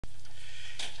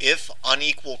If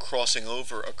unequal crossing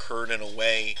over occurred in a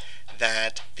way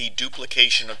that the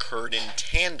duplication occurred in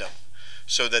tandem,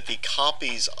 so that the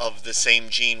copies of the same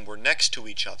gene were next to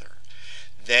each other,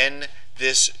 then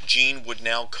this gene would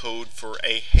now code for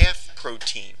a half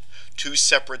protein, two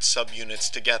separate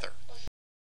subunits together.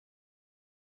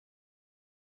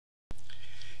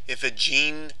 If a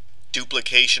gene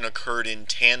duplication occurred in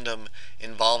tandem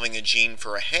involving a gene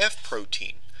for a half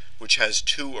protein, which has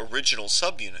two original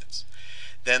subunits,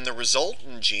 then the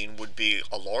resultant gene would be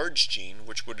a large gene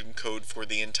which would encode for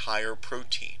the entire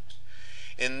protein.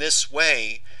 In this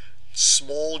way,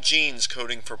 small genes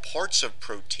coding for parts of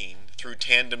protein through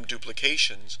tandem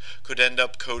duplications could end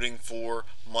up coding for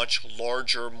much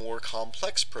larger, more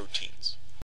complex proteins.